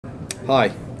Hi,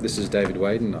 this is David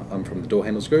Wade and I'm from the Door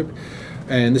Handles Group,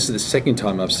 and this is the second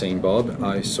time I've seen Bob.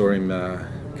 I saw him a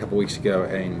couple of weeks ago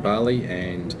in Bali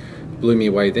and blew me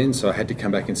away then, so I had to come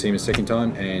back and see him a second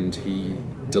time, and he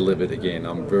delivered again.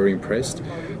 I'm very impressed.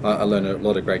 I learned a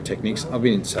lot of great techniques. I've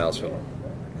been in sales for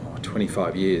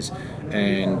 25 years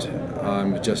and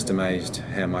I'm just amazed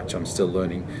how much I'm still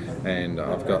learning, and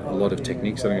I've got a lot of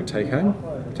techniques that I'm going to take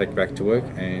home, take back to work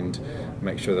and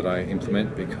make sure that I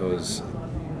implement, because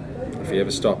if you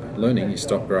ever stop learning, you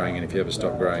stop growing, and if you ever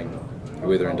stop growing, you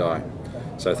wither and die.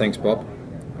 So thanks, Bob.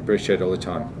 I appreciate it all the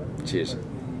time. Cheers.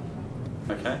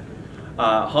 Okay.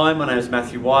 Hi, my name is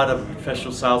Matthew White. I'm a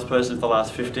professional salesperson for the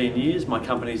last 15 years. My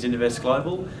company is Invest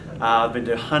Global. I've been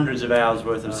doing hundreds of hours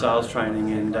worth of sales training,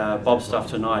 and Bob's stuff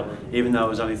tonight, even though it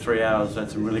was only 3 hours,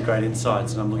 had some really great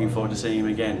insights, and I'm looking forward to seeing him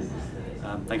again.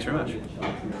 Thanks very much.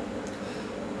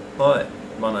 Hi,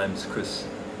 my name's Chris.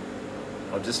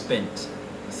 I've just spent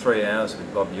 3 hours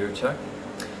with Bob Urichuck.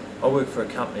 I work for a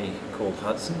company called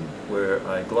Hudson. We're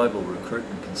a global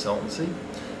recruitment consultancy,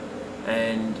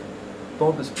 and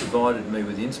Bob has provided me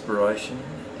with inspiration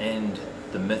and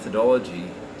the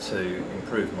methodology to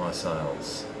improve my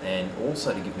sales, and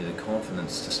also to give me the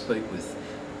confidence to speak with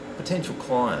potential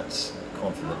clients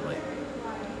confidently.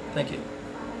 Thank you.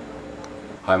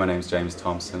 Hi, my name's James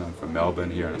Thompson. I'm from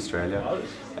Melbourne here in Australia,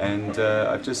 and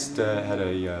I've just had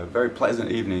a very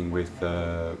pleasant evening with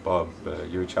Bob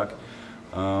Urichuck.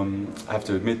 I have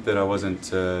to admit that I wasn't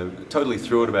totally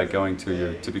thrilled about going to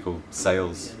your typical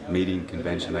sales meeting,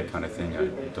 convention, that kind of thing. I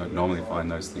don't normally find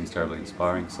those things terribly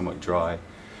inspiring, somewhat dry.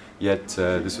 Yet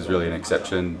this was really an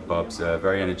exception. Bob's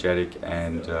very energetic,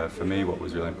 and for me what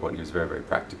was really important, he was very, very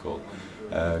practical.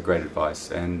 Great advice,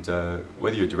 and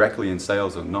whether you're directly in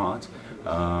sales or not,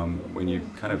 when you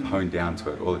kind of hone down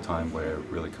to it all the time, we're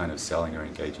really kind of selling or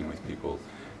engaging with people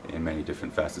in many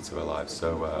different facets of our lives.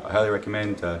 So I highly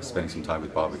recommend spending some time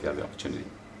with Bob if you have the opportunity.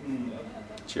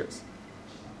 Cheers.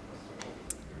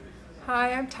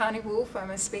 Hi, I'm Tani Wolf.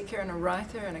 I'm a speaker and a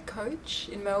writer and a coach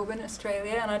in Melbourne,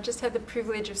 Australia, and I just had the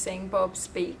privilege of seeing Bob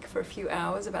speak for a few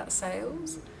hours about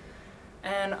sales.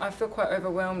 And I feel quite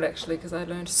overwhelmed actually, because I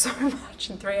learned so much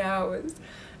in 3 hours.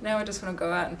 Now I just want to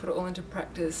go out and put it all into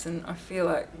practice, and I feel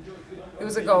like it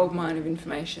was a gold mine of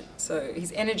information. So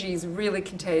his energy is really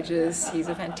contagious, he's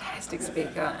a fantastic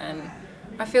speaker, and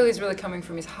I feel he's really coming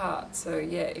from his heart. So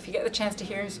yeah, if you get the chance to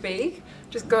hear him speak,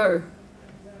 just go.